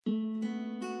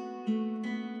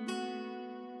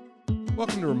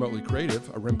Welcome to Remotely Creative,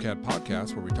 a RimCAD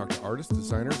podcast where we talk to artists,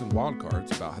 designers, and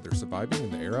wildcards about how they're surviving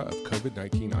in the era of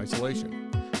COVID-19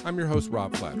 isolation. I'm your host,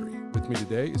 Rob Flattery. With me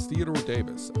today is Theodore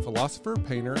Davis, a philosopher,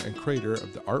 painter, and creator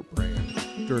of the art brand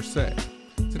D'Orsay.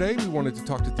 Today, we wanted to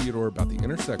talk to Theodore about the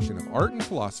intersection of art and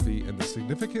philosophy and the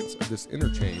significance of this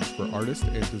interchange for artists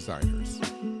and designers.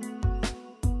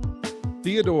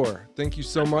 Theodore, thank you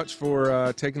so much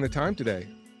for taking the time today.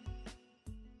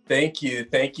 Thank you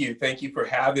for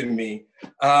having me.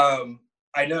 I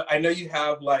know you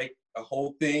have like a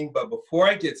whole thing, but before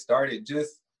I get started,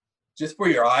 just for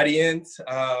your audience,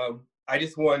 I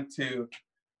just want to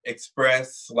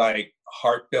express like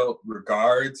heartfelt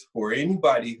regards for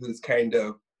anybody who's kind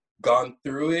of gone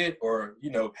through it or,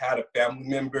 had a family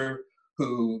member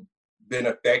who been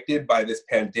affected by this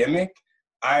pandemic.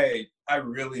 I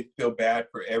really feel bad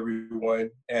for everyone,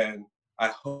 and I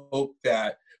hope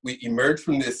that we emerge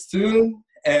from this soon.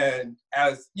 And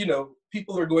as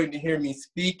people are going to hear me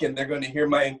speak, and they're going to hear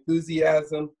my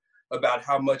enthusiasm about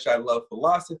how much I love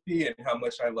philosophy and how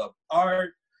much I love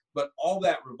art, but all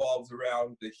that revolves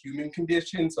around the human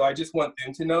condition. So I just want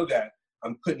them to know that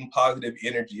I'm putting positive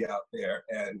energy out there.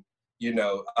 And,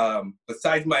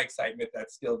 besides my excitement,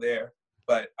 that's still there,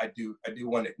 but I do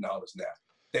want to acknowledge that.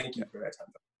 Thank you for that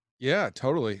time. Yeah,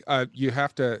 totally. You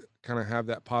have to kind of have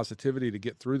that positivity to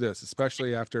get through this,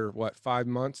 especially after 5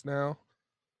 months now?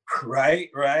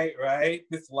 Right.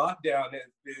 This lockdown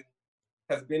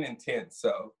has been intense.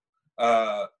 So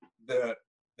the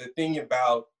thing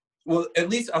about, well, at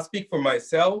least I'll speak for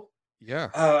myself.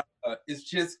 Yeah. It's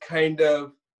just kind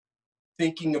of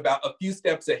thinking about a few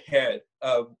steps ahead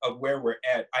of where we're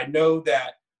at. I know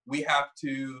that we have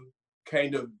to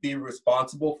kind of be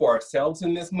responsible for ourselves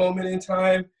in this moment in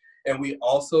time. And we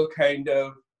also kind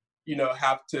of,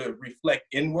 have to reflect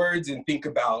inwards and think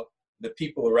about the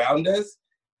people around us.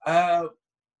 I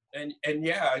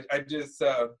just,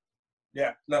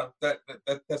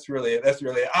 that's really it. That's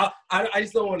really it. I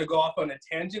just don't want to go off on a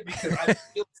tangent because I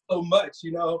feel so much,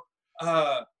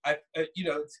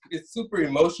 it's super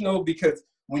emotional because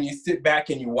when you sit back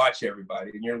and you watch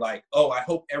everybody and you're like, oh, I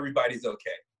hope everybody's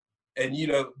okay. And,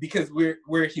 because we're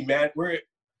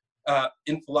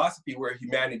in philosophy, we're a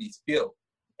humanities field.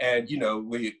 And,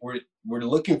 we're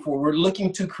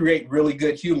looking to create really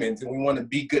good humans, and we want to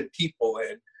be good people.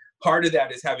 And part of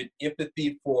that is having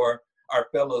empathy for our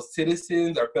fellow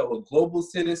citizens, our fellow global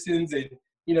citizens. And,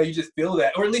 you just feel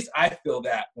that, or at least I feel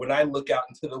that when I look out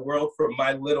into the world from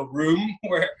my little room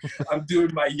where I'm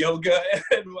doing my yoga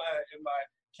and my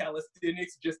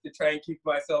calisthenics just to try and keep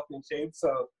myself in shape.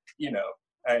 So,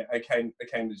 I kind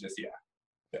of just,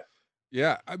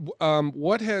 Yeah.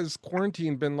 What has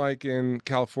quarantine been like in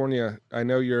California? I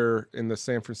know you're in the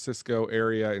San Francisco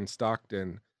area in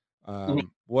Stockton.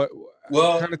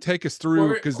 Well, kind of take us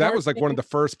through, because that was like one of the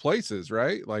first places,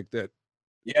 right? Like that.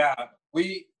 Yeah,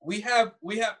 we have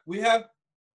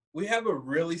a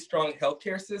really strong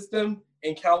healthcare system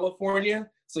in California.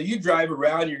 So you drive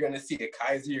around, you're going to see a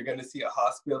Kaiser, you're going to see a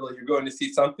hospital, you're going to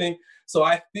see something. So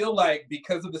I feel like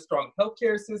because of the strong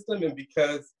healthcare system and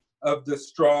because of the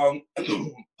strong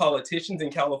politicians in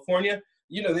California,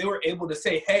 they were able to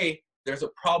say, hey, there's a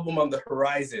problem on the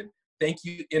horizon. Thank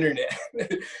you, internet.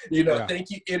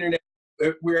 Thank you, internet.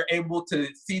 We're able to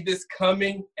see this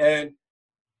coming. And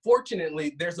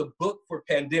fortunately, there's a book for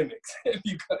pandemics.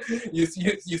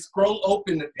 you scroll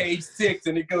open to page 6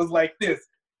 and it goes like this: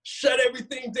 shut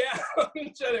everything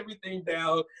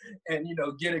down, and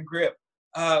get a grip.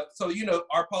 So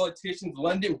our politicians,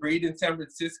 London Breed in San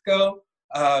Francisco,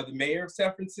 the mayor of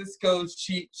San Francisco,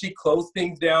 she closed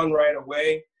things down right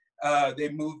away. They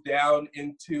moved down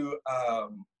into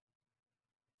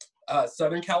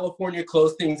Southern California,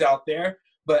 closed things out there.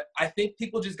 But I think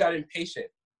people just got impatient.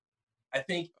 I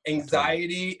think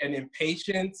anxiety and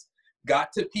impatience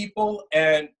got to people.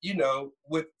 And,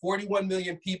 with 41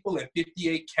 million people in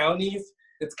 58 counties,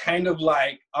 it's kind of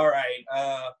like, all right,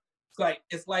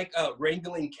 it's like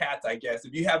wrangling cats, I guess.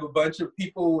 If you have a bunch of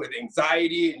people with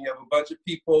anxiety and you have a bunch of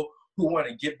people who want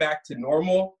to get back to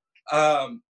normal,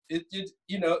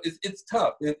 it's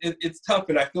tough. It's tough.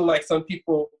 And I feel like some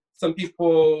people,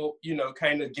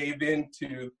 kind of gave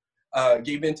into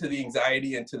the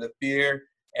anxiety and to the fear,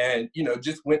 and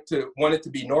just wanted to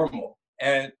be normal.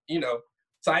 And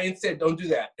science said don't do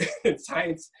that.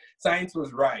 science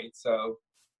was right. So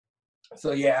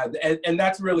yeah, and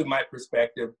that's really my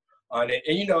perspective on it.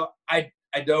 And I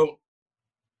don't,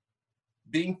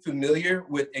 being familiar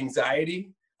with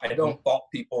anxiety, I don't fault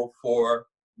people for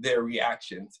their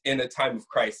reactions in a time of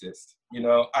crisis.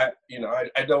 I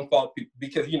don't fault people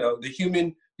because the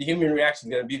human reaction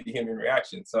is going to be the human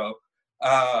reaction. So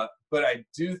But I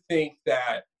do think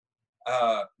that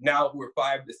now we're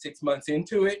 5 to 6 months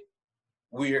into it.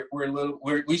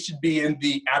 We should be in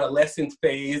the adolescent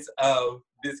phase of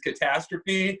this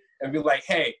catastrophe and be like,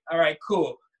 hey, all right,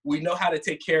 cool. We know how to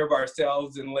take care of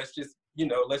ourselves, and let's just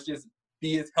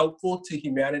be as helpful to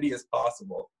humanity as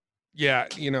possible. Yeah,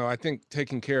 I think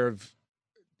taking care of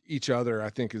each other, I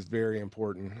think, is very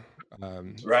important.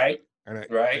 Right. And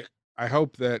Right. I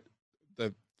hope that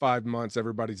the 5 months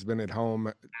everybody's been at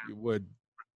home would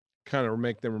kind of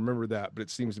make them remember that, but it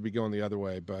seems to be going the other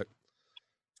way. But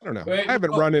I don't know. Right. I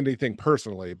haven't Well, run anything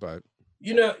personally, but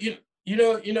you know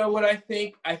what I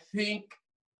think? I think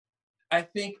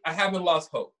I haven't lost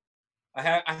hope.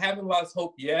 I haven't lost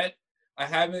hope yet. I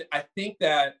think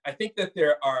that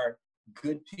there are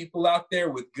good people out there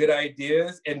with good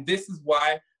ideas, and this is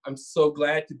why I'm so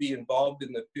glad to be involved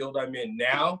in the field I'm in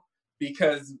now,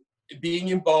 because being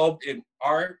involved in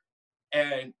art,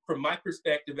 and from my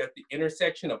perspective at the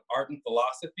intersection of art and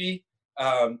philosophy,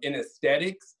 in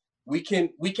aesthetics, we can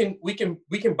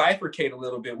bifurcate a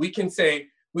little bit. We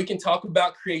can talk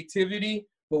about creativity,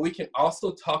 but we can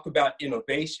also talk about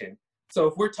innovation. So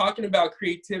if we're talking about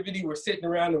creativity, we're sitting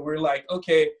around and we're like,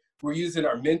 okay, we're using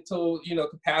our mental,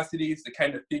 capacities to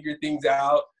kind of figure things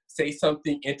out, say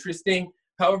something interesting.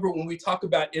 However, when we talk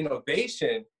about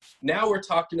innovation, now we're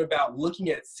talking about looking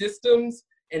at systems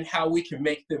and how we can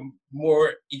make them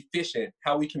more efficient,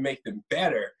 how we can make them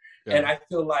better. yeah. And I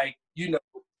feel like,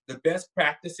 the best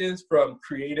practices from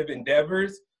creative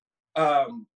endeavors,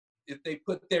 if they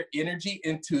put their energy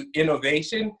into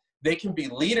innovation, they can be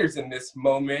leaders in this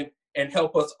moment and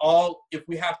help us all. If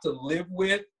we have to live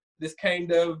with this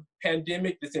kind of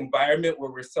pandemic, this environment where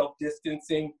we're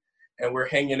self-distancing and we're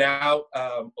hanging out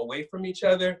away from each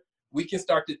other, we can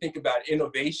start to think about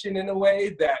innovation in a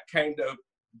way that kind of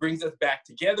brings us back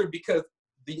together, because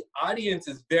the audience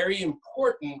is very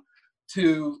important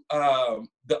to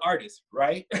the artist,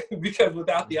 right? Because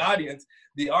without the audience,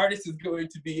 the artist is going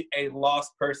to be a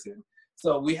lost person.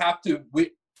 So we as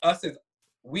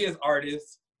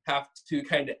artists have to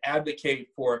kind of advocate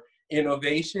for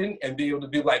innovation and be able to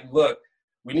be like, look,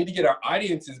 we need to get our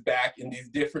audiences back in these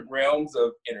different realms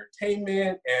of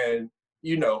entertainment and,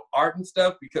 art and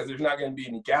stuff, because there's not going to be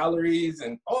any galleries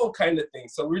and all kind of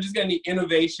things. So we're just going to need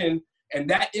innovation, and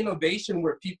that innovation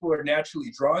where people are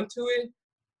naturally drawn to it,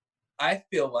 I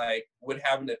feel like would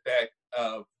have an effect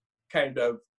of kind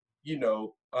of,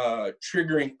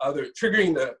 triggering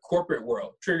the corporate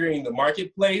world, triggering the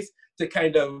marketplace to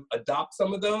kind of adopt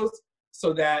some of those,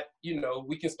 so that,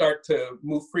 we can start to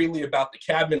move freely about the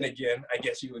cabin again, I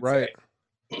guess you would right.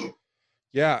 say.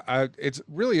 Yeah, it's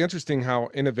really interesting how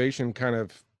innovation kind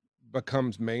of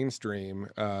becomes mainstream.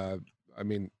 I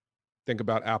mean, think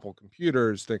about Apple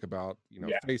computers, think about,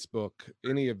 Yeah. Facebook,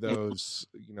 any of those,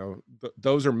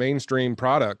 those are mainstream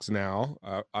products now.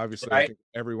 Obviously, I Right. think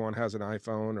everyone has an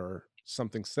iPhone or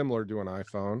something similar to an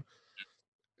iPhone.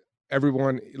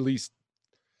 Everyone at least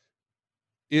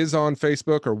is on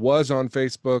Facebook or was on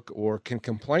Facebook or can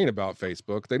complain about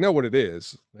Facebook. They know what it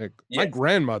is. Like my Yes.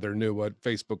 grandmother knew what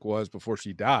Facebook was before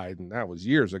she died, and that was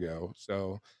years ago.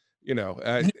 So,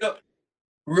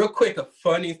 Real quick, a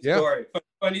funny yeah. story.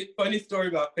 Funny story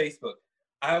about Facebook.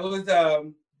 I was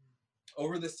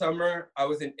over the summer, I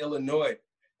was in Illinois,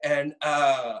 and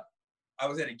I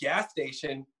was at a gas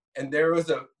station, and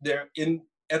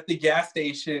at the gas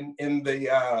station in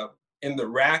the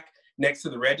rack next to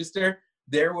the register,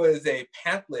 there was a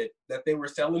pamphlet that they were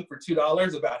selling for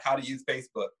 $2 about how to use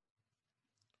Facebook.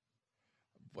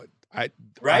 But I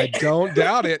Right? don't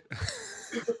doubt it.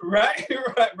 Right.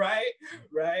 But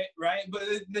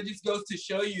that just goes to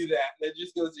show you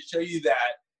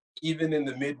that even in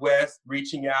the Midwest,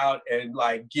 reaching out and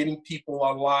like getting people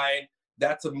online,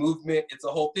 that's a movement. It's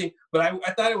a whole thing. But I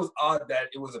thought it was odd that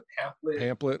it was a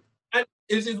pamphlet.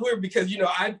 It's just weird because,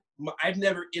 I've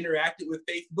never interacted with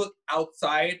Facebook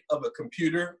outside of a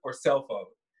computer or cell phone.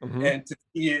 Mm-hmm. And to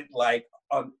see it like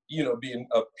on, being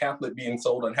a pamphlet being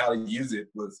sold on how to use it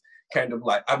was kind of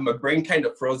like, my brain kind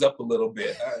of froze up a little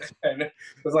bit. And it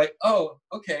was like, oh,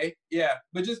 okay, yeah.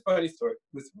 But just funny story.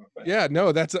 Yeah,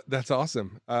 no, that's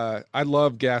awesome. I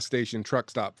love gas station truck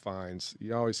stop finds.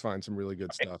 You always find some really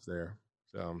good stuff there.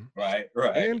 So right.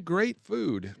 And great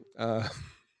food.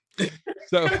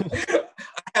 So I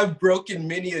have broken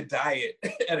many a diet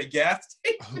at a gas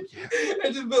station. Oh, yeah.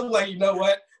 I just feel like, you know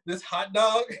what? This hot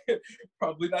dog,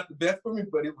 probably not the best for me,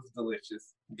 but it was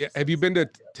delicious. Yeah. Have you been to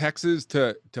Texas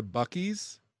to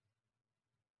Buc-ee's?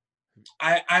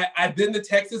 I've been to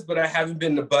Texas, but I haven't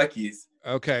been to Buc-ee's.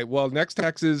 Okay, well, next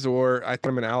Texas, or I think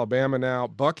I'm in Alabama now.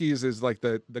 Buc-ee's is like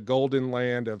the golden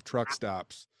land of truck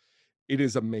stops. It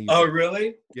is amazing. Oh,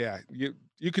 really? Yeah,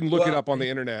 you can look it Well, up on the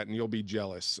internet and you'll be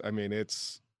jealous. I mean,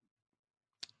 it's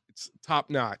top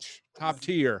notch, top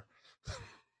tier.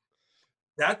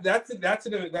 That's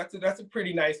a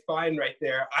pretty nice find right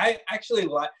there. I actually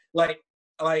like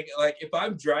if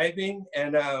I'm driving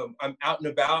and I'm out and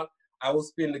about, I will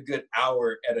spend a good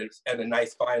hour at a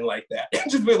nice find like that.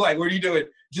 Just be like, what are you doing?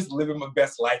 Just living my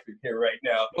best life in here right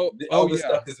now. All this Yeah.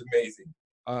 stuff is amazing.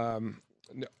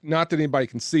 Not that anybody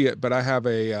can see it, but I have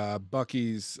a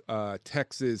Buc-ee's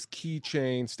Texas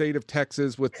keychain, state of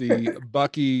Texas, with the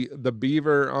Buc-ee the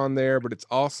beaver on there, but it's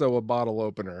also a bottle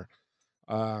opener.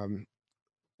 Right.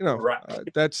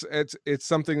 It's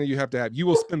something that you have to have. You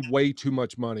will spend way too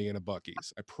much money in a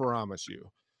Buc-ee's, I promise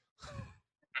you.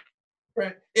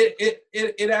 Right.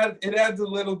 It adds a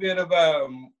little bit of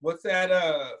what's that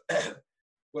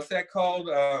what's that called,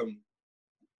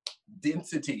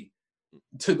 density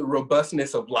to the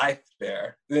robustness of life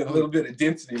there. There's a little bit of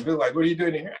density. Be like, what are you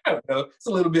doing here? I don't know. It's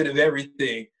a little bit of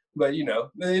everything. But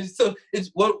so it's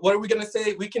what are we gonna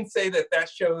say? We can say that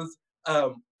shows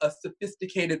a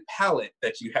sophisticated palate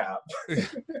that you have.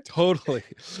 Totally.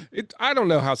 I don't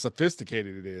know how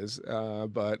sophisticated it is,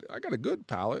 but I got a good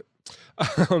palate.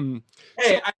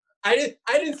 Hey, I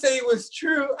didn't say it was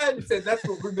true. I just said that's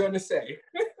what we're gonna say.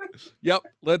 Yep,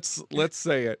 let's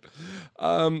say it.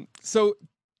 So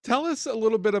tell us a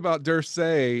little bit about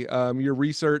D'Ursay, your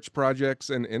research projects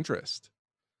and interest.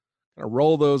 Kind of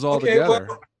roll those all together.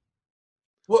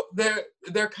 Well,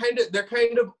 they're kind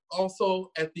of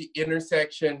also at the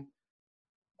intersection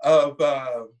of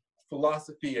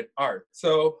philosophy and art.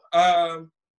 So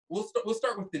we'll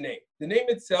start with the name. The name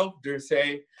itself,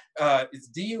 D'Ursay, is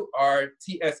D-U-R-T-S-E-U-Q.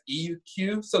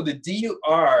 So the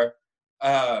D-U-R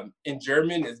in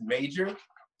German is major.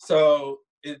 So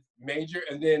it's major,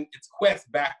 and then it's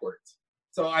quest backwards.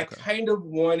 So I kind of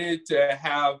wanted to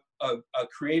have a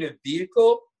creative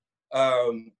vehicle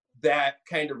that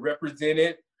kind of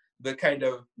represented the kind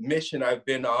of mission I've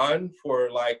been on for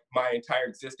like my entire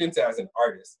existence as an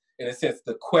artist, in a sense,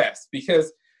 the quest.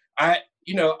 Because I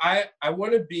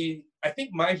want to be, I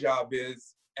think my job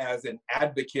is as an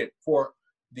advocate for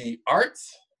the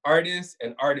arts, artists,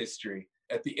 and artistry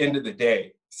at the end of the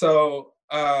day. So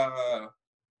I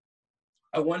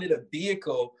wanted a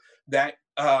vehicle that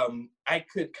I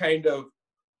could kind of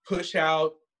push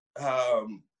out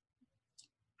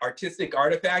artistic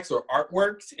artifacts or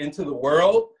artworks into the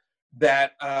world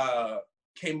that I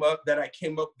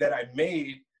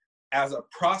made as a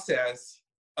process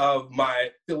of my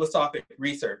philosophic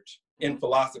research in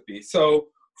philosophy. So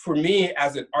for me,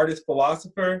 as an artist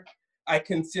philosopher, I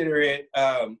consider it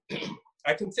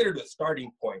the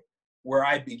starting point where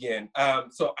I begin.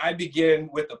 So I begin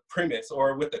with a premise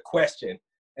or with a question.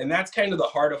 And that's kind of the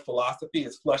heart of philosophy,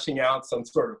 is flushing out some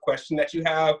sort of question that you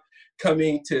have,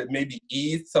 coming to maybe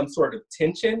ease some sort of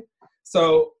tension.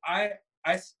 So I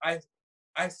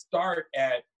start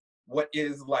at what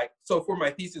is like, so for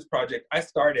my thesis project, I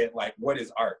started like, what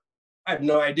is art? I have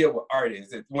no idea what art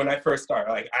is. When I first started,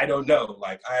 like, I don't know.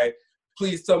 Like,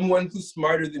 please, someone who's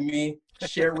smarter than me,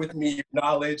 share with me your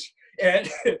knowledge and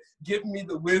give me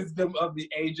the wisdom of the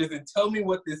ages and tell me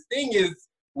what this thing is,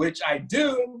 which I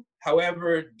do.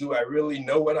 However, do I really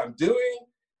know what I'm doing?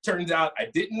 Turns out I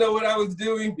didn't know what I was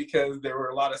doing, because there were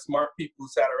a lot of smart people who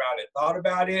sat around and thought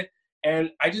about it.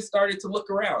 And I just started to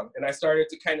look around, and I started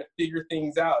to kind of figure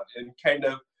things out and kind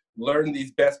of learn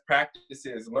these best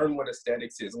practices, learn what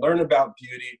aesthetics is, learn about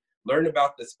beauty, learn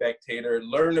about the spectator,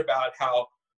 learn about how,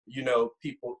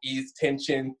 people ease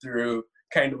tension through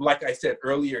kind of, like I said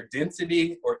earlier,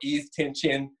 density, or ease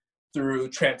tension through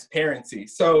transparency.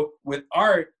 So with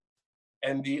art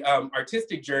and the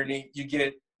artistic journey, you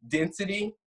get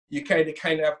density, you kind of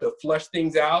have to flush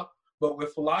things out. But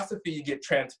with philosophy, you get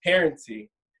transparency.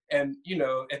 And,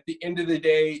 at the end of the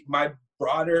day, my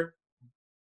broader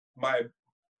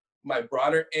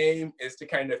aim is to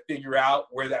kind of figure out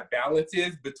where that balance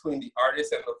is between the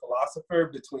artist and the philosopher,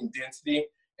 between density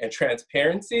and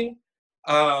transparency.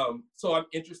 So I'm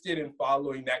interested in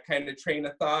following that kind of train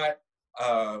of thought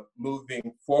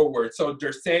moving forward. So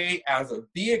D'Ursay as a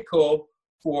vehicle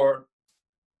for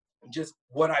just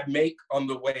what I make on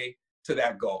the way to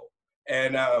that goal.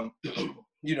 And,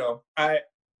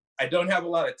 I don't have a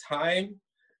lot of time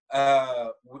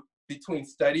between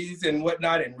studies and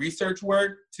whatnot and research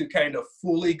work to kind of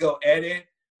fully go at it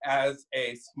as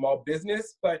a small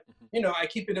business. But, I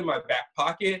keep it in my back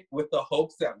pocket with the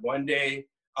hopes that one day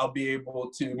I'll be able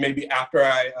to, maybe after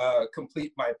I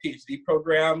complete my PhD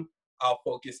program, I'll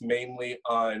focus mainly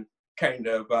on kind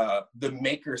of the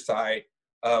maker side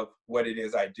of what it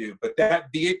is I do. But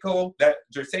that vehicle, that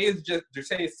D'Ursay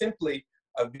is simply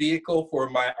a vehicle for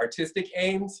my artistic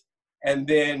aims, and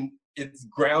then it's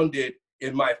grounded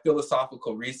in my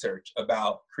philosophical research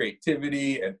about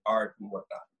creativity and art and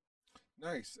whatnot.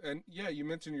 Nice. And yeah, you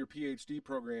mentioned your PhD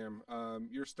program.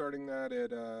 You're starting that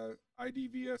at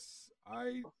IDSVA.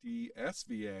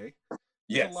 There's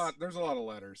Yes. a lot. There's a lot of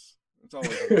letters. It's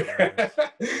always a lot of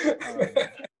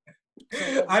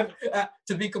letters.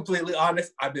 To be completely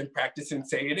honest, I've been practicing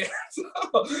saying it.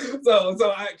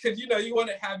 Because you want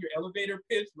to have your elevator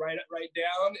pitch right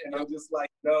down, and I'm just like,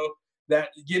 that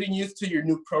getting used to your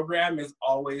new program is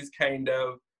always kind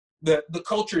of the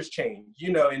cultures change.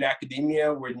 In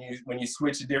academia, when you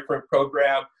switch a different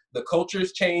program, the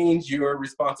cultures change, your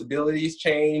responsibilities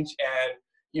change, and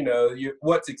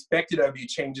what's expected of you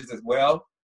changes as well.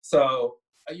 So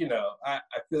I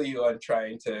feel you on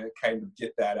trying to kind of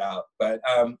get that out. But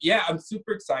yeah, I'm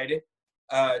super excited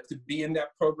to be in that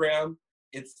program.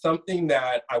 It's something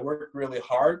that I work really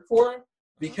hard for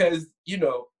because,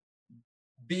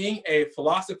 being a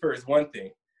philosopher is one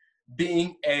thing.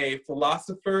 Being a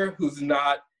philosopher who's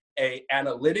not an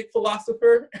analytic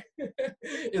philosopher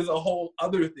is a whole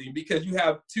other thing, because you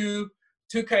have two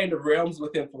kind of realms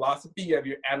within philosophy. You have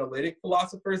your analytic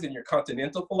philosophers and your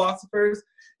continental philosophers.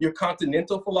 Your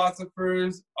continental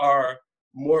philosophers are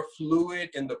more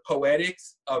fluid in the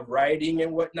poetics of writing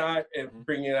and whatnot, and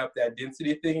bringing up that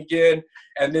density thing again.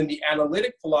 And then the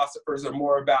analytic philosophers are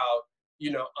more about,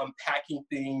 unpacking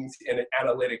things in an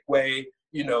analytic way.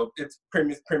 It's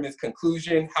premise,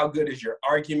 conclusion. How good is your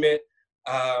argument?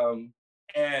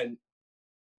 And,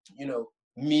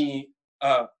 me,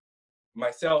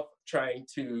 myself, trying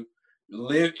to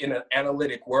live in an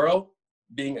analytic world,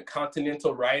 being a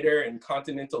continental writer and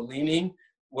continental leaning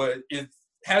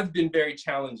has been very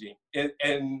challenging, and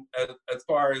as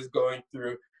far as going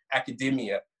through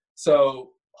academia.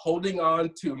 So holding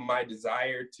on to my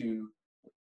desire to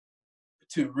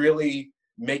really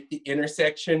make the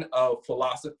intersection of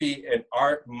philosophy and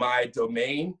art my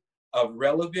domain of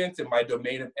relevance and my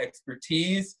domain of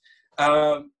expertise,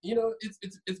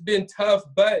 it's been tough.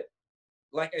 But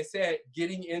like I said,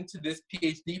 getting into this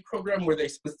PhD program where they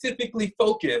specifically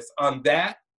focus on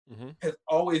that has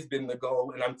always been the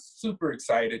goal. And I'm super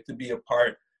excited to be a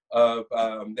part of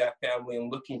that family, and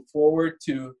looking forward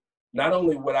to not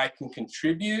only what I can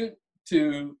contribute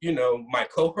to, my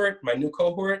cohort, my new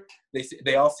cohort.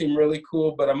 They all seem really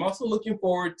cool, but I'm also looking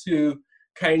forward to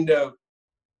kind of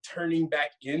turning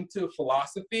back into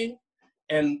philosophy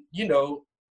and,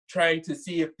 trying to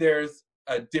see if there's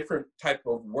a different type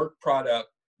of work product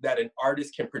that an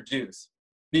artist can produce.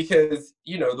 Because,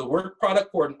 the work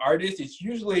product for an artist is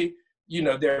usually,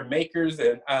 they're makers,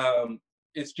 and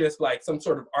it's just like some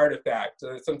sort of artifact,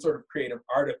 some sort of creative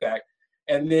artifact.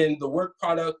 And then the work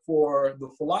product for the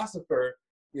philosopher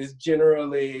is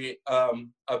generally a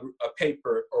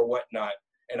paper or whatnot.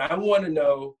 And I want to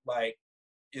know, like,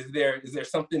 is there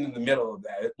something in the middle of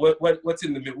that? What's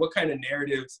in the middle? What kind of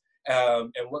narratives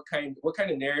and what kind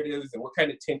of narratives and what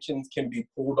kind of tensions can be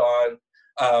pulled on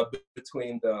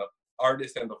between the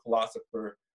artist and the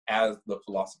philosopher as the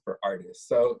philosopher artist?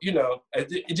 So,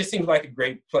 it just seems like a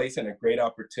great place and a great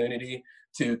opportunity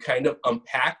to kind of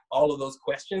unpack all of those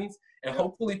questions and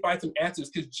hopefully find some answers,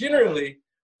 because generally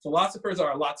philosophers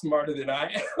are a lot smarter than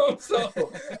I am.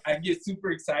 So I get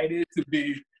super excited to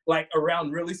be like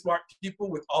around really smart people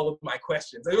with all of my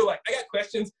questions. They were like, I got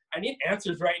questions, I need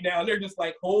answers right now. And they're just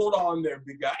like, hold on there,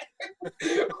 big guy.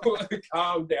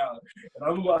 Calm down. And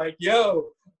I'm like,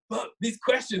 yo, but these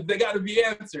questions, they got to be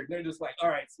answered. And they're just like, all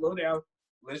right, slow down.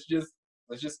 Let's just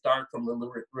start from a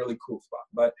really cool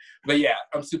spot. But yeah,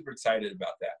 I'm super excited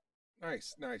about that.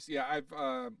 Nice. Yeah, I've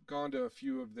gone to a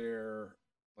few of their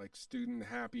like student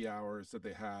happy hours that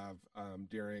they have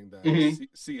during the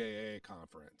CAA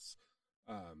conference.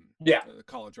 The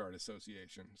College Art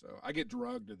Association. So I get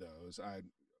drugged to those. I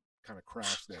kind of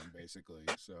crash them basically.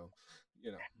 So,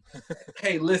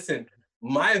 Hey, listen,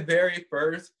 my very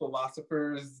first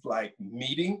philosophers like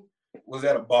meeting was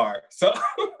at a bar. So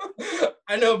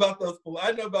I know about those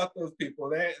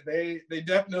people. They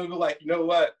definitely were like, you know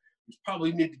what? We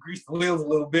probably need to grease the wheels a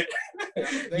little bit.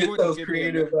 Get those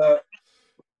creative.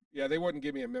 They wouldn't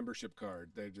give me a membership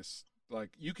card. They just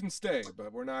like, you can stay,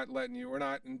 but we're not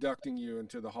inducting you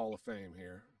into the Hall of Fame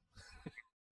here.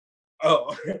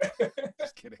 Oh,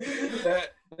 just kidding.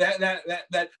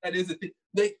 That is a thing.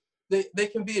 They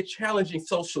can be a challenging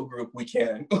social group. We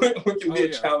can be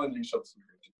a challenging social group.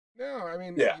 No, I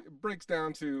mean, it breaks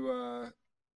down to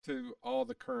all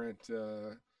the current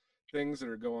things that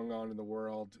are going on in the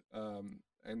world,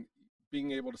 and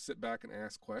being able to sit back and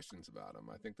ask questions about them.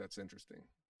 I think that's interesting.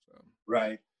 So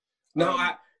right. No,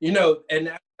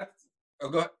 and Oh,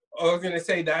 go, I was gonna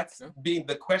say that's Yeah. being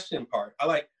the question part.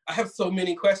 I have so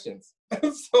many questions. I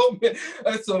have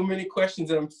so many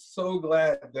questions, and I'm so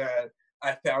glad that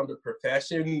I found a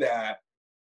profession that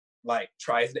like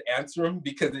tries to answer them,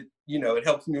 because it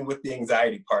helps me with the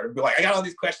anxiety part. I'd be like, I got all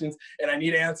these questions and I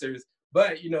need answers.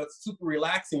 But it's super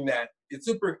relaxing that it's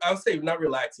super, I would say not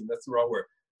relaxing, that's the wrong word,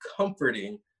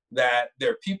 comforting that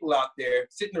there are people out there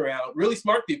sitting around, really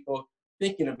smart people,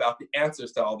 thinking about the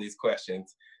answers to all these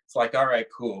questions. It's like, all right,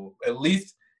 cool. At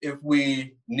least if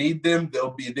we need them,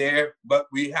 they'll be there, but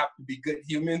we have to be good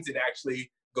humans and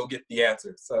actually go get the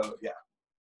answers. So yeah.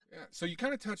 Yeah. So you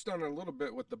kind of touched on it a little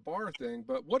bit with the bar thing,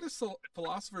 but what do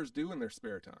philosophers do in their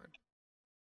spare time?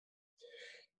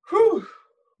 Whew.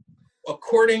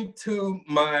 According to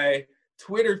my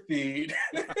Twitter feed,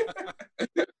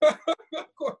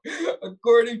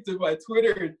 according to my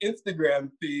Twitter and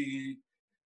Instagram feed,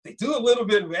 they do a little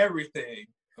bit of everything.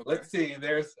 Okay. Let's see.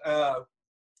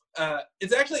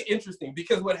 It's actually interesting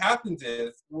because what happens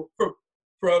is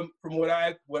from what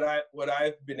I've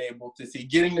been able to see,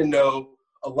 getting to know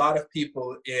a lot of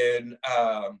people in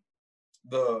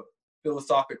the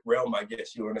philosophic realm, I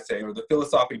guess you want to say, or the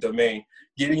philosophic domain,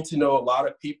 getting to know a lot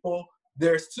of people.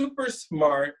 They're super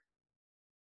smart,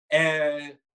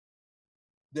 and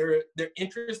they're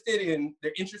interested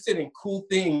in cool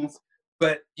things,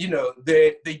 but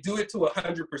they do it to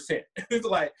 100%. It's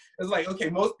like okay,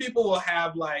 most people will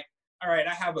have like, all right,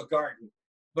 I have a garden.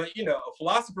 But a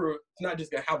philosopher is not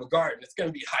just gonna have a garden. It's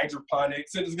gonna be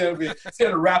hydroponics, and it's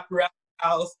gonna wrap around the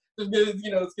house.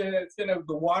 The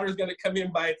water's gonna come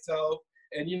in by itself,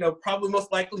 and probably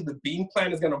most likely the bean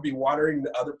plant is gonna be watering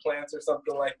the other plants or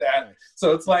something like that. Nice.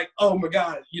 So it's like, oh my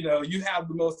God, you have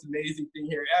the most amazing thing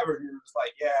here ever. And you're just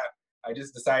like, yeah, I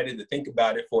just decided to think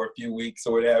about it for a few weeks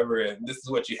or whatever, and this is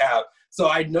what you have. So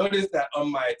I noticed that on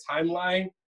my timeline,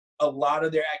 a lot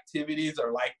of their activities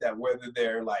are like that, whether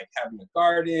they're like having a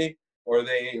garden or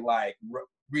they like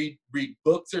read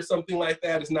books or something like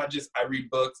that. It's not just I read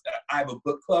books. I have a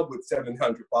book club with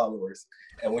 700 followers,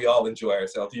 and we all enjoy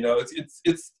ourselves.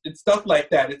 It's stuff like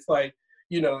that. It's like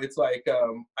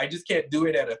I just can't do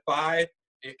it at a 5.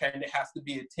 It kind of has to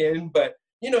be a 10. But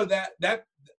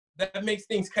that makes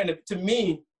things kind of, to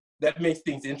me, that makes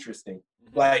things interesting.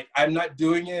 Mm-hmm. Like I'm not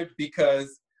doing it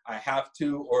because I have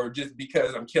to, or just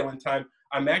because I'm killing time.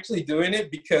 I'm actually doing it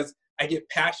because I get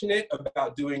passionate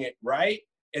about doing it right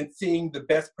and seeing the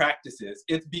best practices.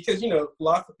 It's because,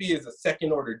 philosophy is a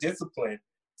second order discipline.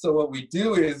 So what we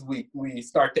do is we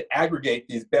start to aggregate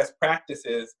these best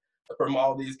practices from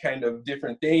all these kind of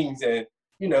different things. And,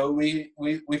 we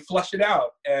flush it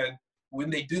out. And when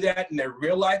they do that in their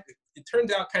real life, it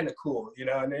turns out kind of cool,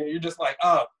 and then you're just like,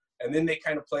 oh, and then they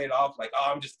kind of play it off like,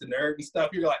 oh, I'm just a nerd and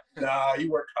stuff. You're like, nah,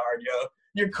 you work hard, yo.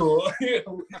 You're cool.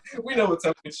 We know what's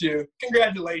up with you.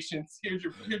 Congratulations. Here's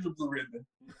your blue ribbon.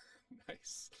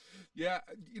 Nice. Yeah,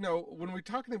 when we're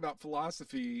talking about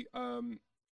philosophy,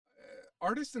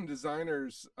 artists and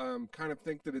designers kind of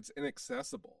think that it's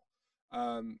inaccessible.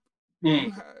 Can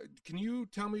you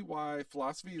tell me why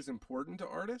philosophy is important to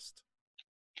artists?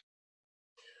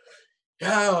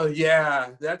 Oh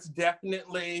yeah, that's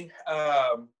definitely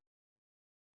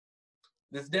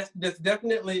that's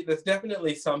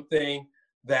definitely something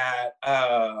that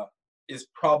is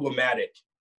problematic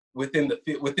within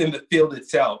the field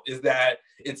itself, is that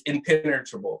it's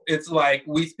impenetrable. It's like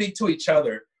we speak to each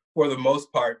other for the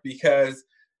most part, because,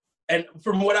 and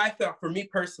from what I found, for me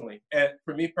personally,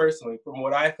 from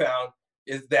what I found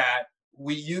is that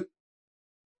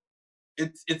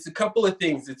it's a couple of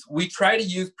things. We try to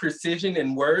use precision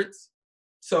in words,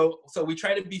 so we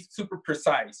try to be super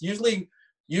precise. Usually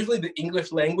the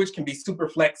English language can be super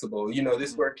flexible.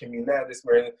 This word can mean that, this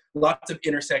word, lots of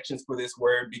intersections for this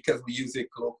word because we use it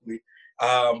colloquially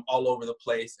all over the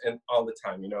place and all the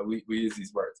time. We use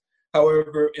these words.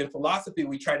 However, in philosophy,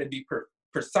 we try to be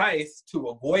precise to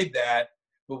avoid that.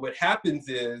 But what happens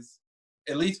is,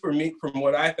 at least for me, from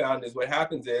what I found, is what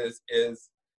happens is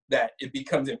that it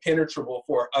becomes impenetrable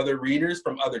for other readers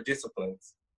from other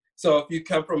disciplines. So if you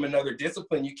come from another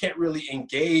discipline, you can't really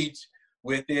engage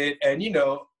with it. And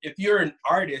if you're an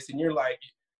artist and you're like,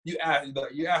 you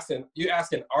ask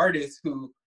an artist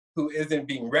who isn't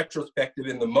being retrospective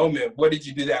in the moment, what did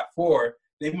you do that for?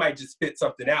 They might just spit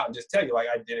something out and just tell you like,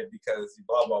 I did it because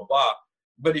blah blah blah.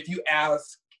 But if you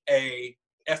ask a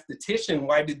esthetician,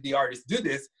 why did the artist do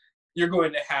this, you're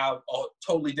going to have a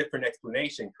totally different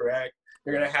explanation, correct?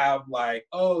 You're going to have like,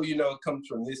 oh, it comes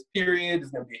from this period.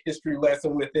 There's going to be a history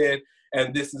lesson with it.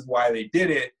 And this is why they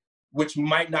did it, which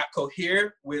might not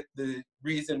cohere with the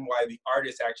reason why the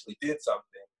artist actually did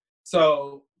something.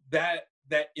 So that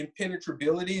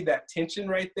impenetrability, that tension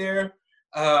right there,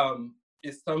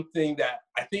 is something that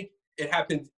I think it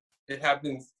happens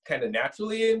kind of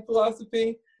naturally in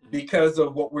philosophy because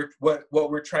of what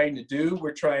we're trying to do.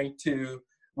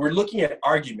 We're looking at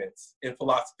arguments in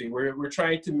philosophy. We're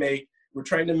trying to make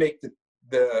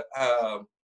the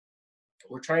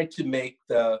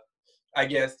I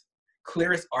guess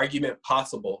clearest argument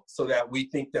possible so that we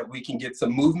think that we can get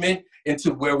some movement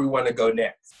into where we want to go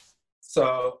next.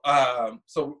 So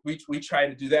we try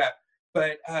to do that.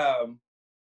 But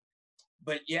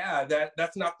yeah,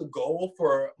 that's not the goal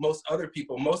for most other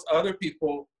people. Most other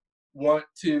people want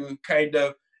to kind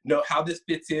of know how this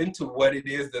fits into what it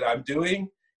is that I'm doing,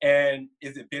 and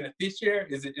is it beneficial?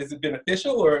 Is it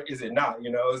beneficial or is it not?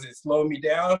 Is it slowing me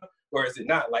down or is it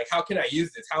not? Like, how can I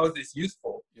use this? How is this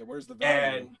useful? Yeah, where's the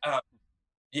value?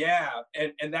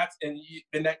 And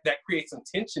that creates some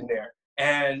tension there.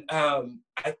 And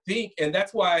I think, and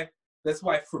that's why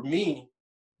for me,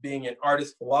 being an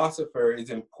artist philosopher is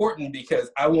important,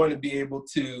 because I want to be able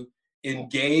to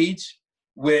engage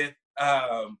with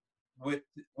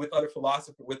other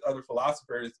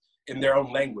philosophers in their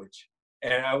own language.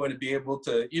 And I want to be able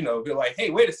to, be like, hey,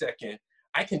 wait a second,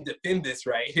 I can defend this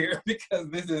right here because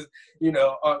this is,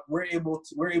 we're able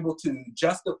to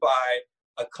justify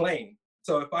a claim.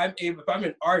 So if I'm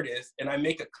an artist and I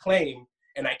make a claim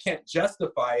and I can't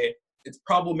justify it, it's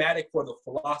problematic for the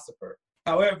philosopher.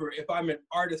 However, if I'm an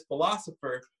artist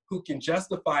philosopher who can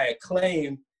justify a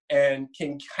claim and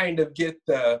can kind of get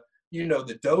the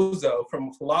dozo from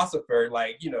a philosopher,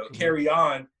 like, carry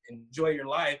on, enjoy your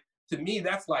life, to me,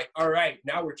 that's like, all right,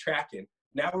 now we're tracking.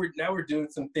 Now we're doing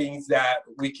some things that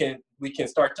we can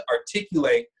start to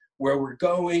articulate where we're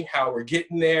going, how we're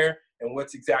getting there, and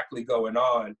what's exactly going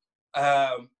on.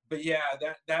 But yeah,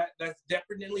 that's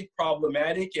definitely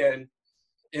problematic, and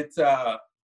it's the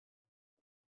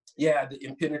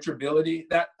impenetrability,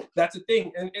 that's a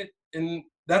thing, and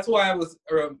that's why I was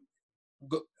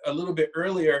a little bit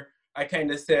earlier, I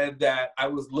kind of said that I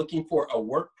was looking for a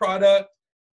work product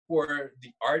for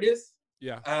the artist.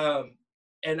 Yeah.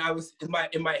 And I was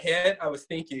in my head, I was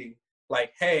thinking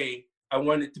like, hey, I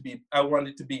want it to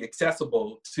be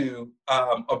accessible to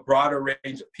a broader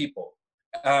range of people,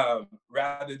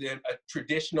 rather than a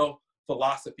traditional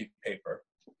philosophy paper.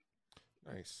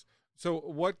 Nice. So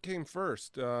what came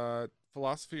first,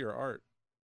 philosophy or art?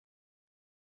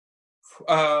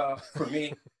 For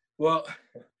me, well,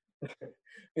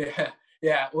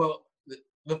 yeah. Well,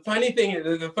 the funny thing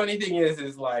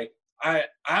is like, I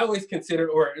always consider,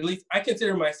 or at least I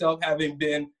consider myself having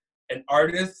been an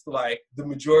artist like the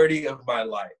majority of my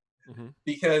life,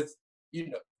 because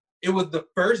it was the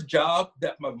first job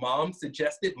that my mom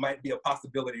suggested might be a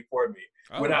possibility for me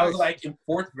when I was like in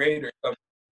fourth grade or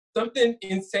something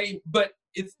insane. But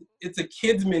it's a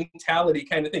kid's mentality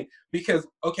kind of thing, because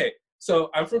okay, so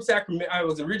I'm from Sacramento. I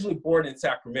was originally born in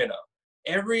Sacramento.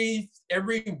 Every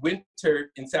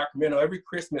winter in Sacramento, every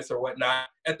Christmas or whatnot,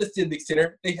 at the Civic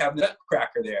Center, they have the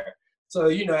Nutcracker there. So,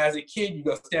 as a kid, you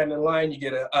go stand in line, you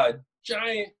get a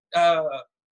giant,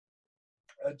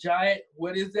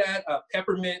 what is that? A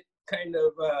peppermint kind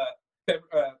of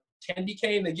candy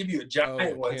cane. They give you a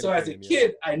giant one. So as a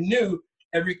kid, I knew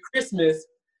every Christmas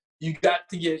you got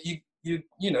to get, you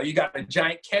got a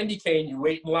giant candy cane, you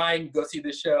wait in line, you go see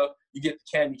the show, you get the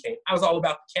candy cane. I was all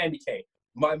about the candy cane.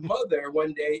 My mother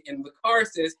one day in the car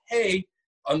says, hey,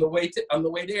 on the way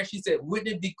there, she said, wouldn't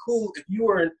it be cool if you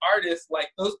were an artist like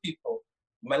those people?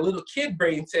 My little kid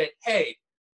brain said, hey,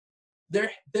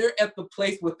 they're at the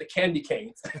place with the candy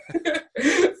canes.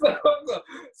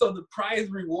 So the prize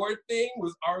reward thing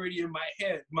was already in my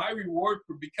head. My reward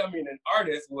for becoming an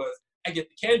artist was I get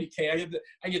the candy cane.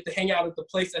 I get to hang out at the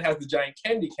place that has the giant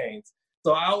candy canes.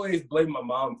 So I always blame my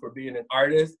mom for being an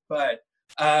artist, but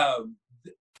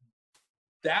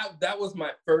that was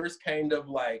my first kind of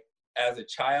like, as a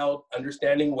child,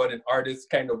 understanding what an artist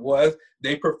kind of was.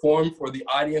 They performed for the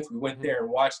audience. We went there and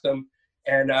watched them,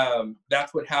 and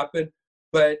that's what happened.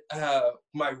 But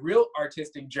my real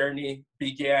artistic journey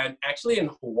began actually in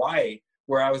Hawaii,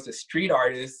 where I was a street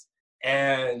artist,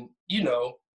 and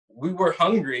we were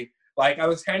hungry. Like I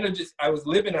was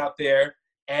living out there,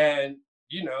 and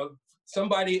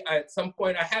somebody at some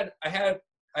point I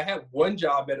had one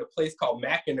job at a place called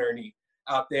McInerney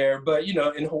out there, but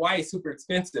in Hawaii, super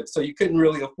expensive, so you couldn't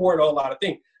really afford a whole lot of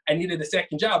things. I needed a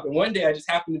second job, and one day I just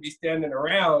happened to be standing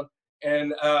around,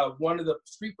 and one of the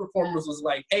street performers was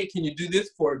like, hey, can you do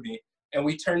this for me? And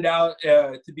we turned out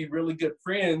to be really good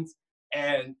friends,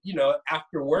 and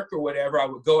after work or whatever, I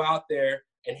would go out there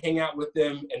and hang out with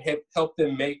them and help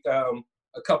them make a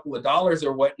couple of dollars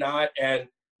or whatnot. And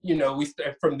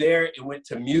from there it went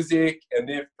to music, and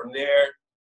then from there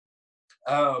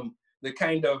the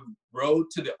kind of road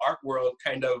to the art world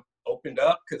kind of opened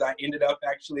up, because I ended up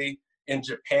actually in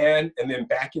Japan and then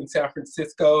back in San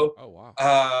Francisco. Oh,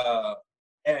 wow.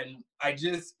 And I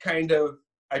just kind of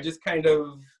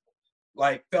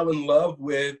like fell in love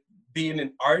with being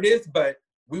an artist, but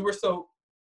we were so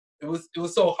it was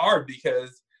so hard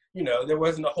because there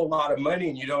wasn't a whole lot of money,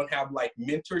 and you don't have like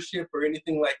mentorship or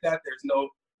anything like that. There's no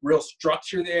real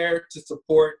structure there to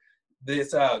support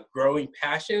this growing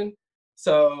passion.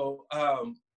 So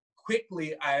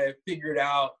quickly I figured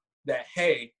out that,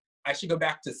 hey, I should go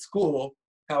back to school.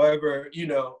 However,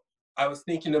 I was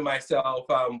thinking to myself,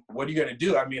 what are you going to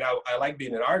do? I mean, I like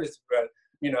being an artist, but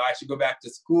I should go back to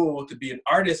school to be an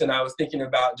artist. And I was thinking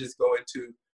about just going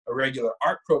to a regular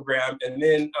art program. And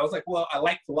then I was like, well, I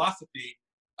like philosophy.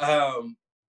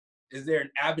 Is there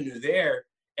an avenue there?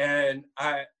 And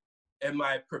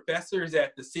my professors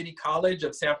at the City College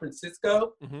of San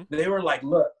Francisco, they were like,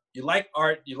 look, you like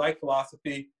art, you like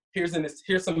philosophy, here's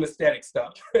some aesthetic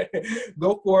stuff.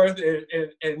 Go forth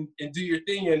and do your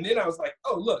thing. And then I was like,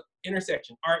 oh, look,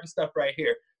 intersection, art and stuff right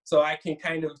here. So I can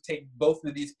kind of take both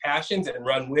of these passions and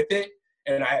run with it.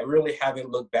 And I really haven't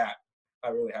looked back.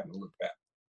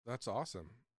 That's awesome.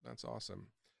 That's awesome.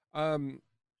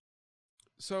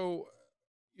 So,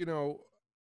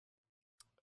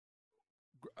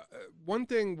 one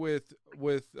thing with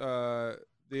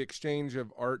the exchange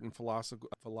of art and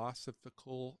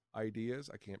philosophical ideas,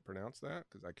 I can't pronounce that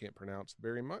because I can't pronounce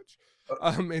very much.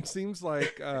 It seems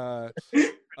like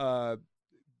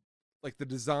the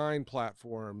design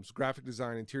platforms, graphic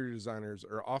design, interior designers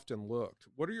are often looked.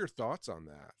 What are your thoughts on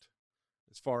that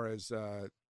as far as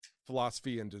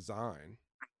philosophy and design?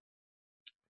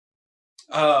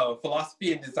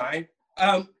 Philosophy and design.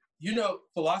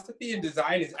 Philosophy and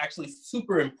design is actually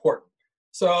super important.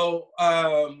 So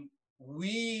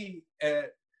we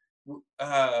at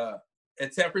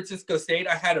San Francisco State,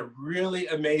 I had a really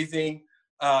amazing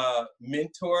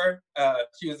mentor.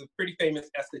 She was a pretty famous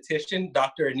esthetician,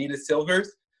 Dr. Anita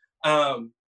Silvers.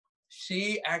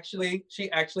 She actually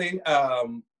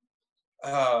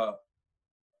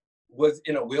was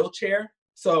in a wheelchair.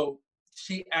 So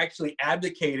she actually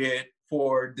advocated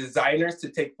for designers to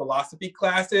take philosophy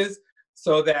classes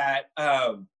so that,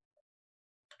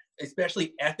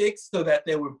 especially ethics, so that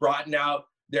they would broaden out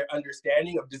their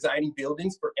understanding of designing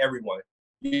buildings for everyone.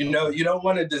 You don't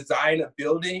want to design a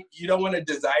building. You don't want to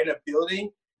design a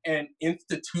building and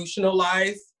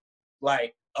institutionalize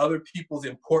like other people's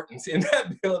importance in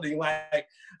that building. Like,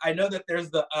 I know that there's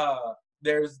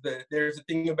a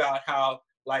thing about how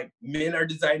like men are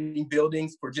designing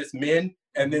buildings for just men,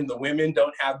 and then the women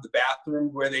don't have the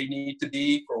bathroom where they need to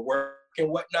be for work and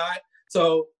whatnot.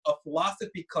 So a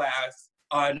philosophy class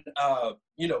on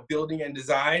building and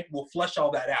design will flush all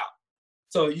that out.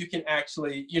 So you can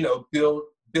actually build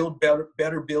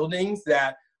better buildings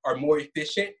that are more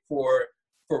efficient for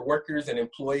workers and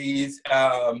employees,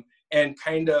 and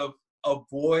kind of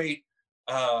avoid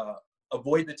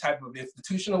the type of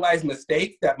institutionalized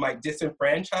mistakes that might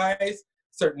disenfranchise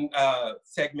certain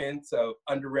segments of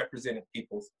underrepresented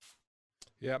peoples.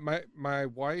 Yeah, my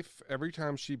wife, every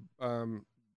time she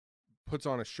puts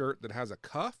on a shirt that has a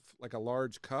cuff, like a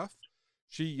large cuff,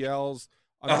 she yells,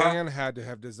 "A man had to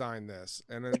have designed this."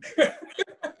 And then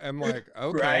I'm like,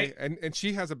 okay. Right. And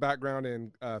she has a background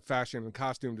in fashion and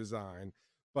costume design,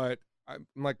 but I'm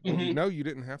like, well, no, you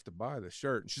didn't have to buy the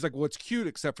shirt. And she's like, well, it's cute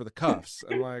except for the cuffs.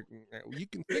 I'm like, you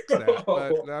can fix that,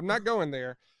 but I'm not going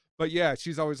there. But yeah,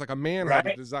 she's always like, a man had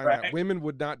to design that. Women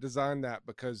would not design that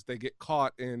because they get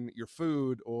caught in your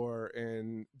food or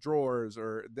in drawers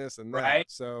or this and that. Right.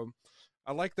 So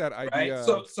I like that idea.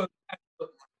 Right.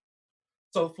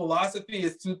 So philosophy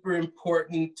is super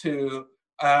important to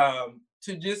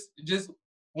just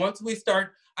once we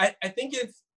start. I think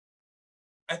it's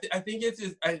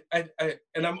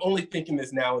and I'm only thinking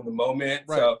this now in the moment.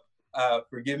 Right. So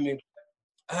forgive me.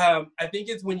 I think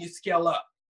it's when you scale up.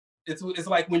 It's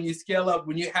like when you scale up,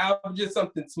 when you have just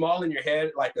something small in your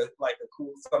head, like a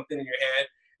cool something in your head,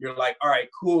 you're like, all right,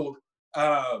 cool.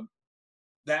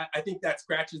 That I think that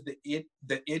scratches the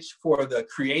itch for the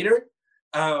creator.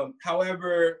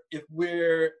 However, if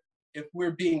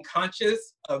we're being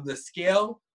conscious of the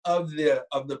scale of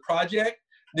the project,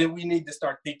 then we need to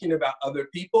start thinking about other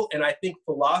people. And I think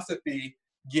philosophy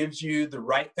gives you the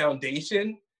right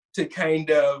foundation to kind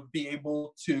of be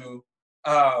able to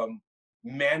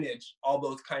manage all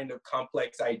those kind of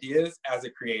complex ideas as a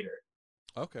creator.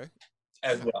 Okay.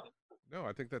 As well. No,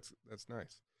 I think that's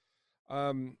nice.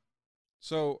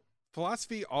 So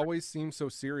philosophy always seems so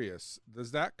serious. Does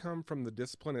that come from the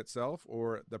discipline itself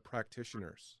or the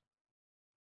practitioners?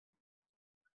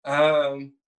 Wow.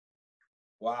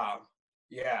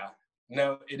 Yeah.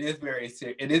 No, it is very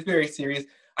serious. It is very serious.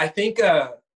 I think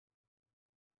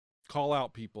Call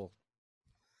out people.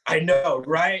 I know,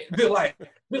 right? Be like,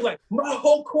 my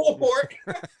whole cohort,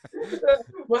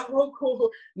 my whole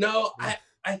cohort. No,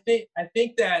 I think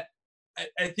that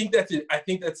I think that's a, I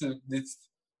think that's a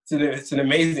it's an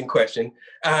amazing question.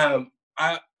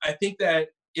 I think that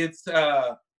it's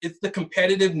the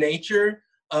competitive nature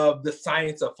of the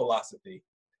science of philosophy,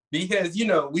 because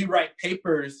we write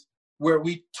papers where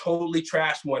we totally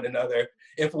trash one another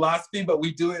in philosophy, but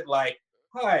we do it like,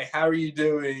 "Hi, how are you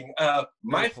doing? Very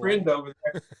My polite. friend over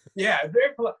there." Yeah,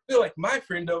 very polite. Feel like my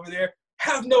friend over there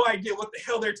has no idea what the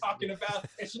hell they're talking about,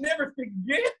 and she never speaks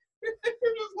again. It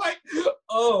was like,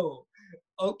 oh,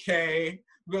 okay.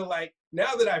 But like,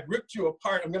 now that I've ripped you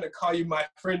apart, I'm gonna call you my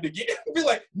friend again. Be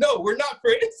like, no, we're not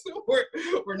friends.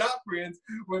 We're not friends.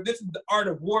 This is the art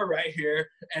of war right here,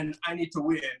 and I need to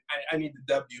win. I need the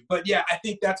W. But yeah, I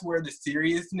think that's where the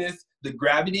seriousness, the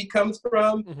gravity comes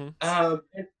from. Mm-hmm.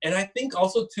 And I think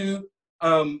also too,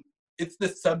 it's the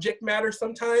subject matter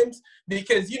sometimes,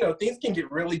 because things can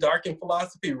get really dark in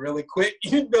philosophy really quick.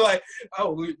 You'd be like,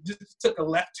 oh, we just took a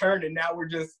left turn, and now we're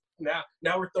just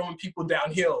now we're throwing people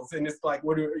down hills, and it's like,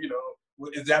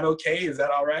 is that okay? Is that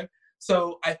all right?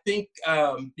 So I think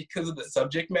because of the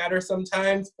subject matter,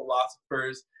 sometimes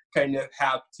philosophers kind of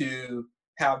have to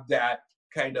have that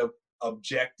kind of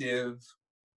objective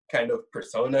kind of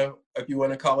persona, if you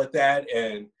want to call it that,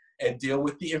 and deal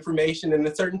with the information in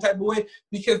a certain type of way.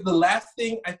 Because the last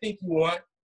thing I think you want,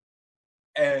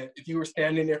 if you were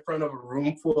standing in front of a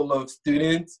room full of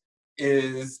students,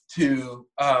 is to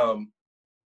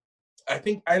I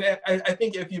think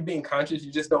if you're being conscious,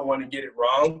 you just don't want to get it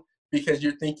wrong, because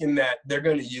you're thinking that they're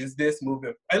going to use this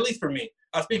moving. At least for me,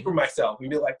 I'll speak for myself and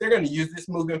be like, they're going to use this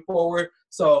moving forward,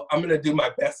 so I'm going to do my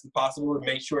best as possible to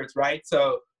make sure it's right.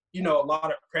 So a lot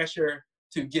of pressure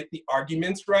to get the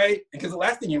arguments right, because the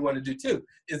last thing you want to do too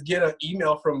is get an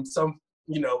email from some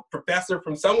professor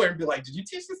from somewhere and be like, did you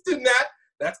teach the student that?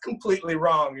 That's completely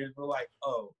wrong. And we're like,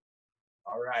 oh,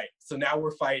 all right, so now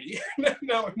we're fighting.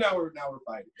 now we're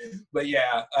fighting. But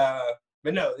yeah,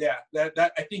 but no, yeah, that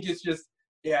I think it's just,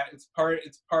 yeah, it's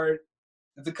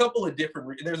a couple of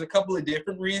different. There's a couple of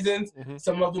different reasons. Mm-hmm.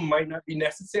 Some of them might not be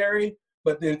necessary,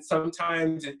 but then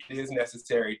sometimes it is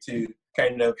necessary to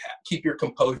kind of keep your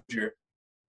composure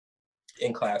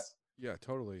in class. Yeah,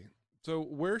 totally. So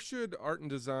where should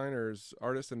artists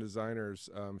and designers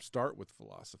start with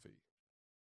philosophy?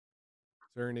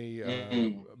 Is there any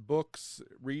books,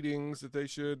 readings that they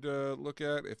should look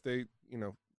at if they,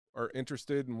 are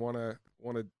interested and want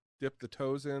to dip the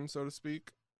toes in, so to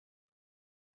speak?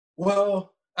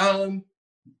 Well,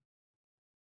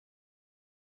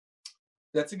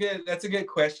 that's a good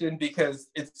question, because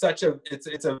it's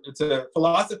a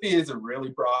philosophy is a really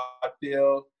broad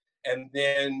field, and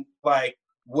then like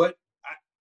what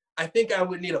I think I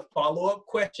would need a follow-up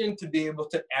question to be able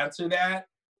to answer that,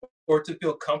 or to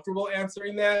feel comfortable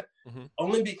answering that. Mm-hmm.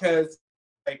 Only because,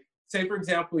 like, say for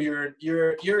example, you're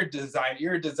a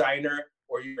designer,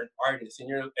 or you're an artist,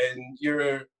 and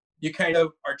you kind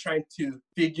of are trying to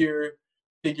figure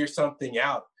something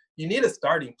out. You need a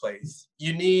starting place.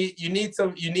 You need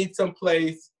some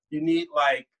place. You need,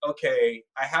 like, okay,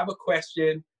 I have a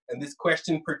question, and this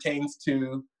question pertains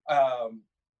to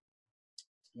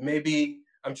maybe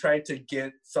I'm trying to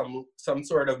get some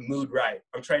sort of mood right.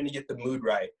 I'm trying to get the mood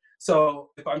right. So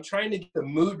if I'm trying to get the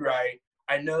mood right,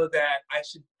 I know that I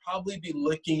should probably be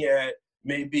looking at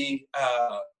maybe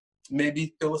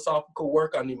philosophical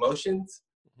work on emotions,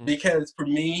 mm-hmm. because for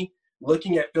me,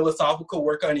 looking at philosophical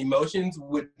work on emotions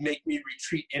would make me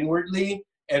retreat inwardly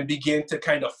and begin to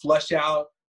kind of flush out,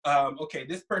 okay,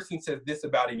 this person says this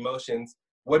about emotions.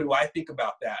 What do I think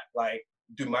about that? Like,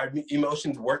 do my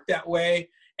emotions work that way?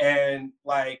 And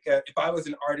like, if I was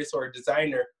an artist or a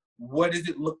designer, what does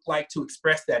it look like to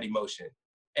express that emotion?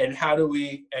 And how do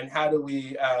we, and how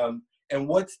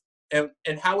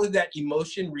is that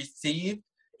emotion received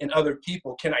in other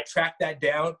people? Can I track that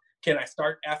down? Can I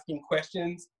start asking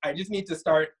questions? I just need to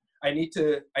start. I need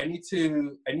to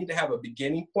have a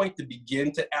beginning point to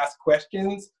begin to ask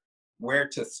questions. Where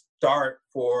to start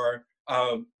for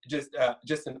just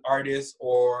an artist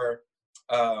or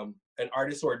a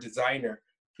designer,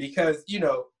 because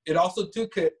it also too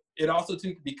could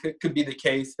be the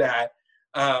case that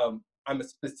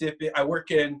I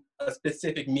work in a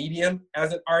specific medium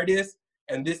as an artist,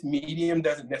 and this medium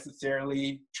doesn't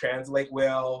necessarily translate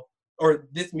well, or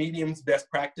this medium's best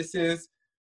practices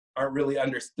aren't really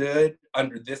understood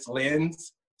under this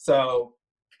lens. So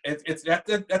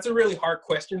that's a really hard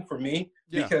question for me,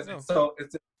 because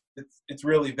it's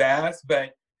really vast.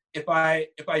 But if I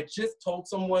just told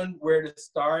someone where to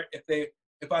start, if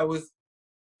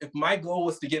my goal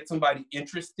was to get somebody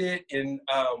interested in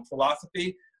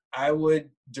philosophy, I would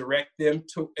direct them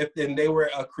to, if they were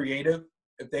a creative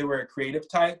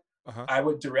type, Uh-huh. I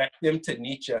would direct them to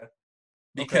Nietzsche, Okay.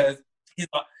 because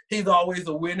he's always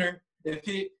a winner.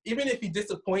 Even if he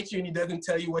disappoints you and he doesn't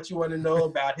tell you what you want to know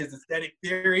about his aesthetic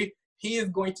theory, he is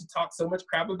going to talk so much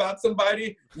crap about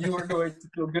somebody, you are going to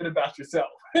feel good about yourself.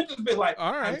 Just be like,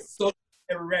 All I'm right. so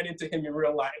never ran into him in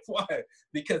real life. Why?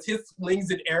 Because his slings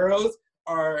and arrows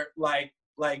are like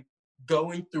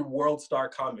going through WorldStar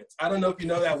comments. I don't know if you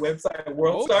know that website, Oh,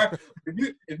 WorldStar.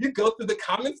 If you go through the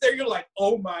comments there, you're like,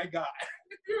 oh my god.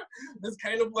 That's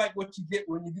kind of like what you get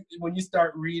when you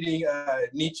start reading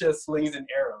Nietzsche's Slings and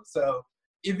Arrows. So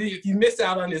if you miss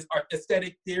out on his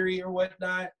aesthetic theory or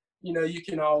whatnot, you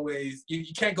can always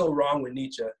you can't go wrong with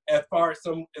Nietzsche as far as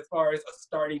a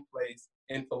starting place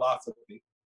in philosophy.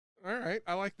 all right.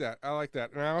 I like that.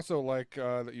 And I also like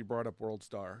that you brought up World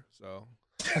Star. So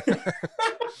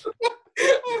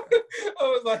I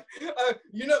was like,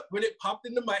 when it popped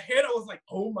into my head, I was like,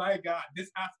 oh my god, this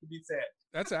has to be said.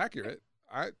 that's accurate.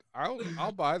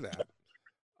 I'll buy that.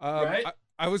 Right?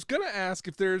 I was gonna ask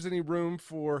if there's any room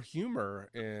for humor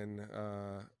in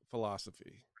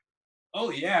philosophy. Oh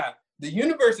yeah, the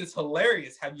universe is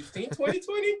hilarious. Have you seen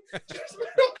 2020?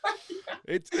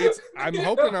 It's. I'm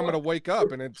hoping I'm gonna wake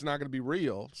up and it's not gonna be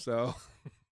real. So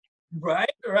Right.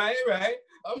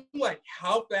 I'm like,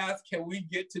 how fast can we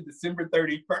get to December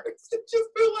 31st? Just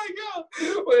feel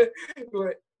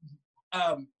like,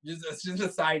 just a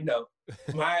side note.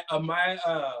 My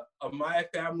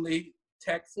family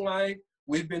text line,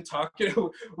 we've been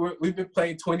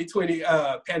playing 2020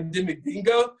 pandemic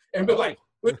bingo, and we're like,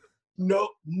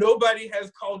 nobody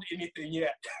has called anything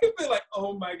yet. We're like,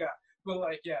 oh my god. But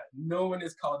like, yeah, no one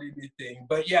has called anything.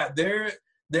 But yeah,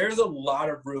 there's a lot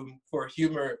of room for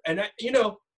humor, and a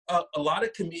lot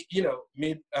of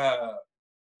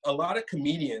a lot of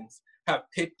comedians have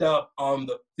picked up on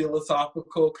the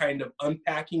philosophical kind of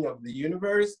unpacking of the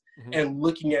universe Mhm. and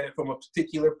looking at it from a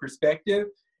particular perspective,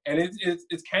 and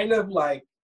it's kind of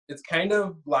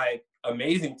like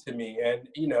amazing to me. And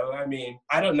I mean,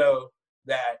 I don't know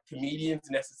that comedians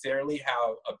necessarily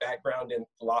have a background in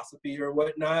philosophy or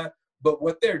whatnot, but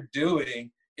what they're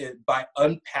doing is, by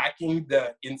unpacking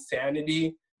the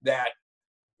insanity that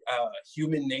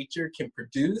human nature can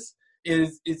produce,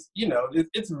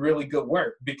 it's really good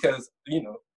work, because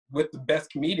with the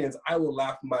best comedians, I will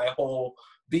laugh my whole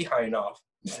behind off.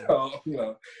 So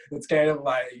it's kind of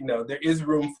like, there is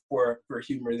room for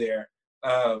humor there.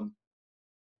 And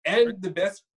the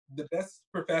best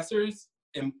professors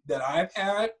that I've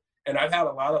had, and I've had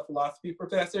a lot of philosophy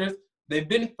professors, they've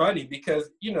been funny, because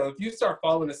if you start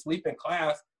falling asleep in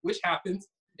class, which happens,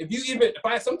 if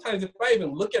I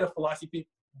even look at a philosophy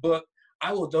book,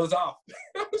 I will doze off.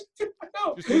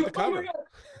 Just read the cover.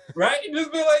 Right?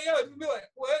 Just be like, yeah, just be like,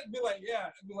 what? Be like, yeah.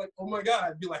 Be like, oh my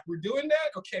god. Be like, we're doing that?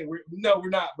 Okay, we're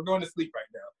not. We're going to sleep right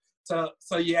now.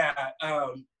 So yeah,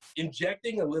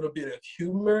 injecting a little bit of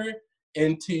humor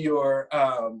into your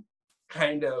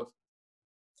kind of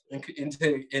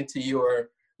into your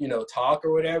talk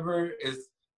or whatever is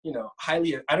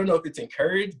highly, I don't know if it's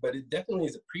encouraged, but it definitely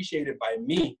is appreciated by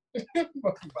me.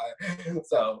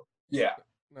 So yeah.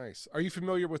 Nice. Are you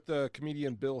familiar with the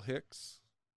comedian Bill Hicks?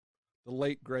 The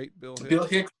late great Bill Hicks? Bill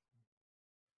Hicks?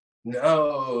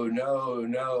 No,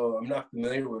 I'm not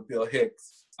familiar with Bill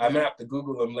Hicks. I'm gonna have to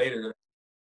Google him later.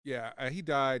 Yeah, he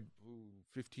died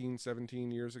 15,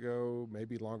 17 years ago,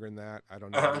 maybe longer than that. I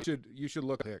don't know. Uh-huh. You should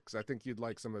look at Hicks. I think you'd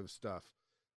like some of his stuff,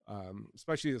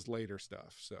 especially his later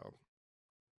stuff. So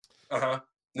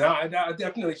No, I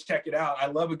definitely check it out. I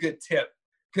love a good tip,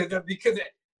 because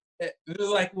it was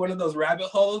like one of those rabbit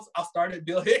holes. I'll start at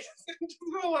Bill Hicks and just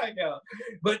go like,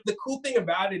 but the cool thing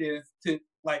about it is to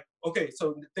like, okay,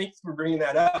 so thanks for bringing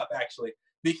that up, actually,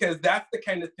 because that's the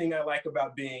kind of thing I like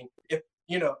about being,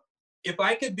 if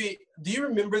I could be, do you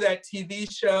remember that TV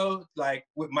show, like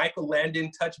with Michael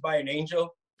Landon, Touched by an Angel?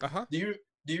 uh-huh. Do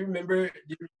you remember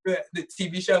the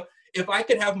TV show? If I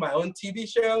could have my own TV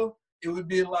show, it would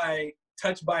be like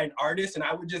Touched by an Artist, and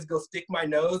I would just go stick my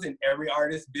nose in every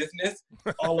artist's business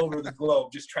all over the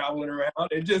globe, just traveling around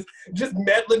and just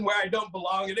meddling where I don't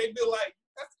belong. And they'd be like,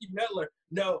 "That's Steve Meddler."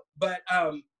 No, but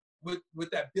with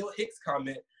that Bill Hicks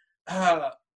comment,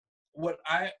 what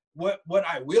I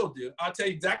will do, I'll tell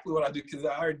you exactly what I'll do, because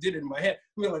I already did it in my head.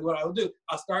 Like, what I'll do,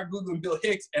 I'll start Googling Bill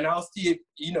Hicks, and I'll see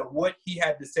what he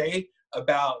had to say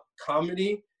about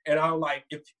comedy. And I'll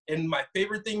and my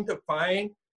favorite thing to find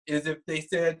is if they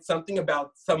said something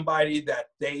about somebody that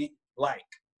they like.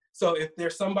 So if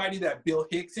there's somebody that Bill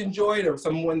Hicks enjoyed or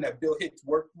someone that Bill Hicks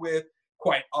worked with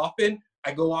quite often,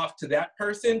 I go off to that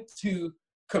person to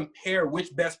compare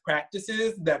which best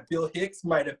practices that Bill Hicks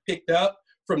might have picked up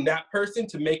from that person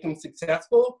to make him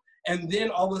successful. And then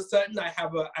all of a sudden I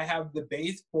have the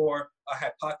base for a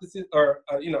hypothesis or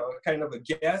kind of a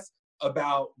guess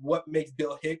about what makes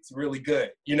Bill Hicks really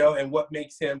good, and what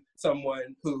makes him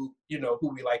someone who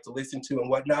we like to listen to and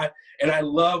whatnot. And I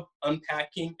love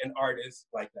unpacking an artist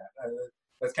like that.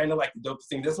 That's kind of like the dopest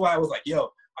thing. That's why I was like,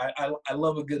 I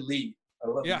love a good lead. I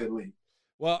love a good lead.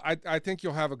 Well, I think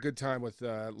you'll have a good time with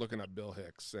looking up Bill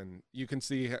Hicks. And you can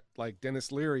see, like,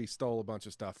 Dennis Leary stole a bunch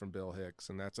of stuff from Bill Hicks,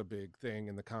 and that's a big thing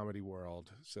in the comedy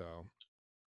world. So,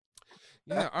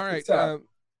 yeah, all right.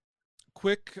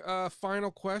 Quick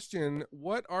final question.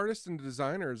 What artists and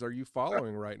designers are you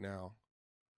following right now?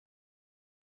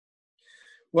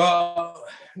 Well,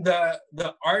 the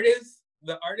artist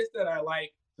that I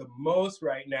like the most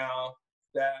right now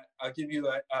that I'll give you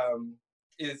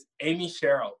is Amy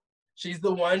Sherrill. She's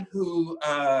the one who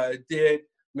did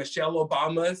Michelle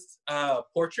Obama's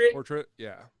portrait.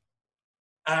 Yeah.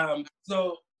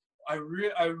 So I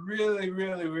really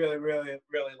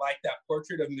like that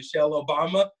portrait of Michelle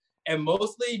Obama, and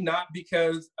mostly not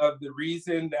because of the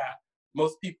reason that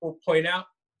most people point out.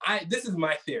 This is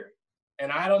my theory,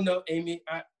 and I don't know Amy.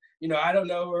 I don't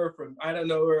know her or I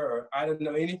don't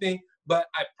know anything. But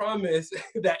I promise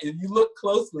that if you look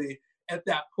closely at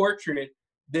that portrait,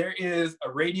 there is a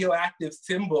radioactive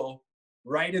symbol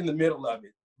right in the middle of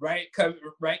it, right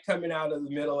coming out of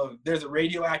the middle of it. There's a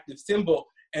radioactive symbol,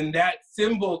 and that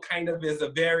symbol kind of is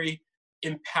a very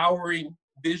empowering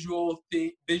visual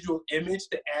image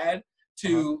to add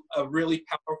to a really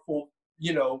powerful,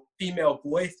 female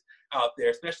voice out there,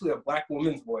 especially a Black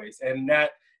woman's voice. And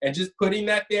just putting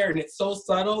that there, and it's so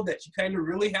subtle that you kind of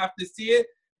really have to see it.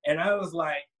 And I was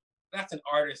like, that's an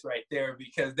artist right there,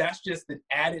 because that's just an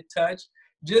added touch.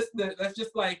 That's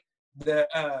just like the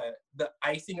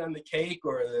icing on the cake,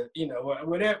 or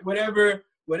whatever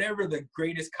the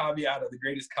greatest caveat of the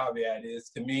greatest caveat is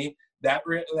to me. That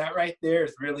right there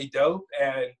is really dope,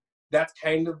 and that's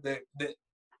kind of the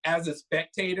as a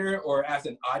spectator or as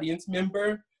an audience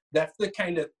member, that's the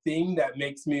kind of thing that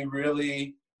makes me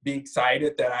really be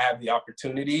excited that I have the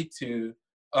opportunity to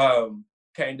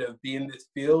kind of be in this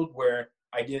field where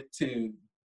I get to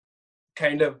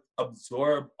kind of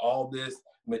absorb all this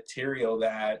material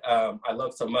that I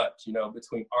love so much,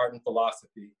 between art and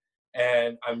philosophy.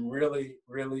 And I'm really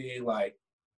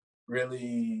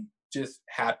just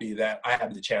happy that I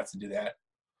have the chance to do that.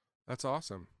 That's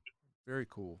awesome. Very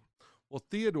cool. Well,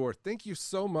 Theodore, thank you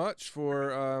so much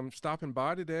for stopping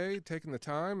by today, taking the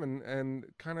time and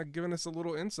kind of giving us a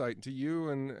little insight into you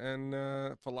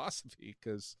and philosophy,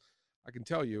 because I can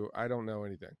tell you, I don't know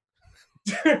anything.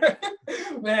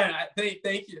 Man,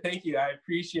 thank you. I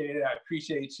appreciate it. I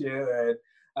appreciate you.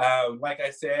 And like I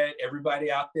said,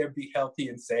 everybody out there, be healthy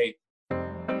and safe.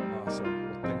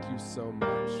 Awesome. Well, thank you so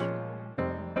much.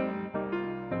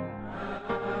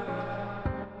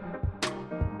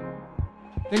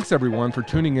 Thanks everyone for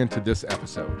tuning in to this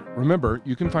episode. Remember,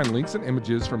 you can find links and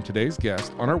images from today's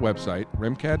guest on our website,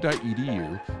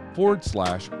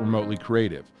 remcad.edu/remotely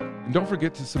creative. And don't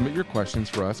forget to submit your questions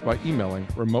for us by emailing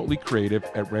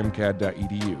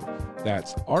remotelycreative@remcad.edu.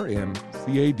 That's rmcad.edu.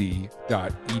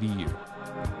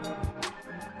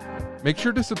 Make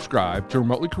sure to subscribe to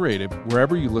Remotely Creative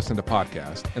wherever you listen to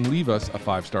podcasts and leave us a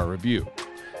 5-star review.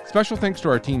 Special thanks to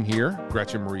our team here,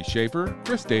 Gretchen Marie Schaefer,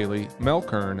 Chris Daly, Mel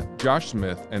Kern, Josh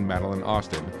Smith, and Madeline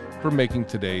Austin, for making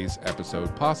today's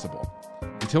episode possible.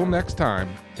 Until next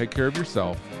time, take care of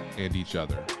yourself and each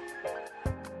other.